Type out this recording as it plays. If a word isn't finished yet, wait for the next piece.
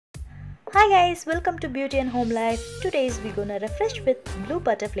Hi guys, welcome to Beauty and Home Life. Today we're gonna refresh with blue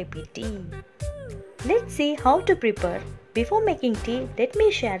butterflypea tea. Let's see how to prepare. Before making tea, let me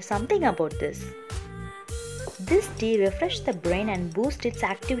share something about this. This tea refreshes the brain and boosts its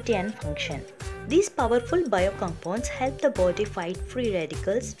activity and function. These powerful biocompounds help the body fight free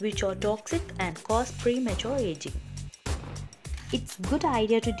radicals which are toxic and cause premature aging. It's a good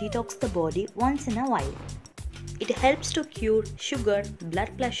idea to detox the body once in a while. It helps to cure sugar, blood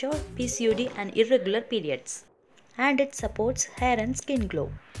pressure, PCOD and irregular periods. And it supports hair and skin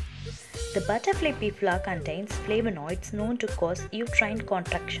glow. The butterflypea flower contains flavonoids known to cause uterine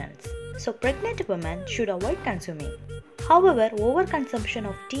contractions. So pregnant women should avoid consuming. However, overconsumption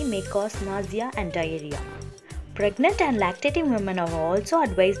of tea may cause nausea and diarrhea. Pregnant and lactating women are also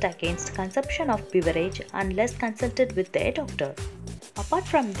advised against consumption of beverage unless consulted with their doctor. Apart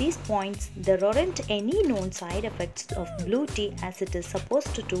from these points, there aren't any known side effects of blue tea as it is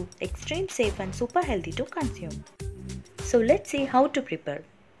supposed to do extreme safe and super healthy to consume. So let's see how to prepare.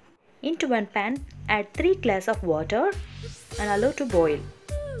 Into one pan, add 3 glasses of water and allow to boil.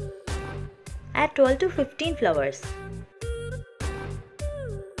 Add 12 to 15 flowers.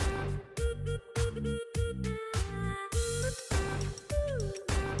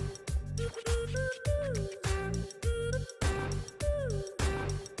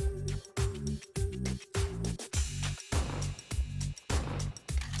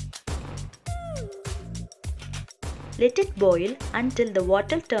 Let it boil until the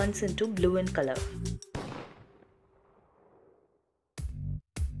water turns into blue in color.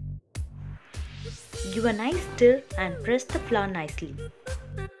 Give a nice stir and press the flour nicely.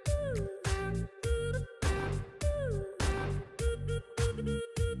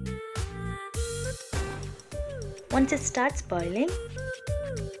 Once it starts boiling,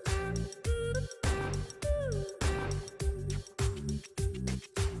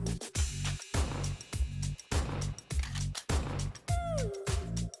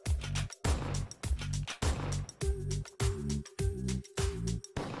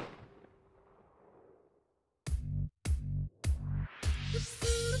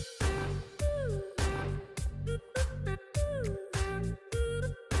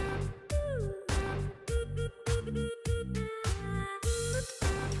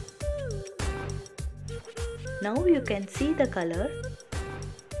 now you can see the color.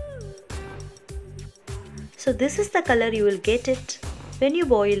 So this is the color you will get it when you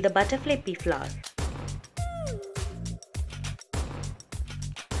boil the butterflypea flower.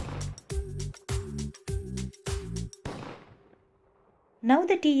 Now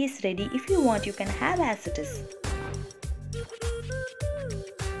the tea is ready. If you want, you can have as it is.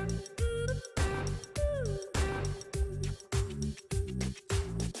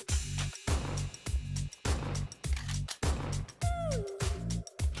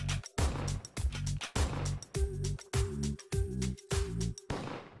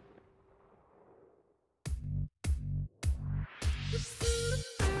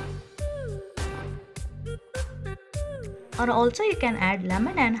 Or also you can add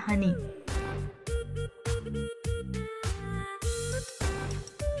lemon and honey.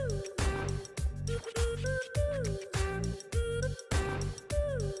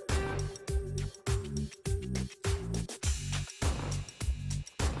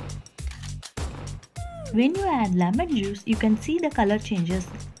 When you add lemon juice, you can see the color changes,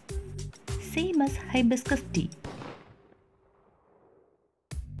 same as hibiscus tea.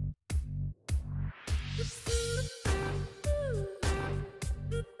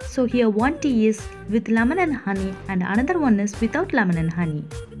 So here one tea is with lemon and honey and another one is without lemon and honey.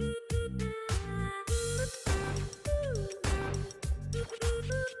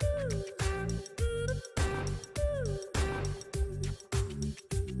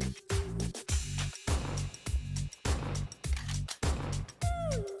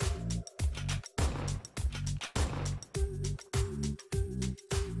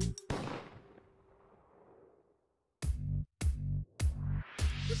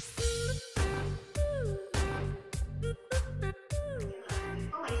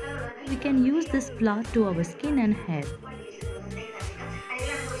 We can use this flour to our skin and hair.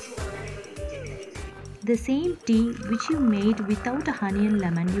 The same tea which you made without honey and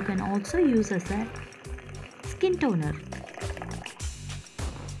lemon you can also use as a skin toner.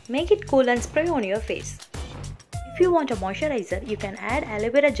 Make it cool and spray on your face. If you want a moisturizer, you can add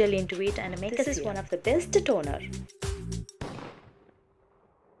aloe vera gel into it and make this one of the best toner.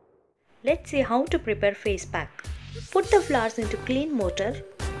 Let's see how to prepare face pack. Put the flowers into clean mortar.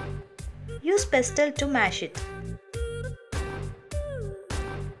 Use pestle to mash it.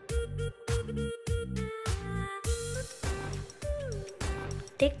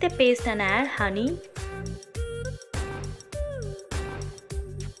 Take the paste and add honey.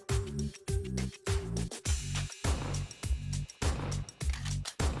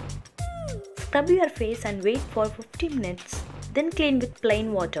 Scrub your face and wait for 15 minutes, then clean with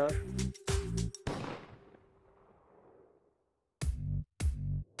plain water.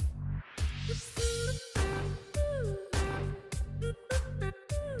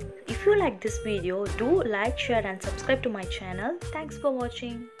 If you like this video, do like, share and subscribe to my channel. Thanks for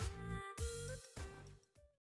watching.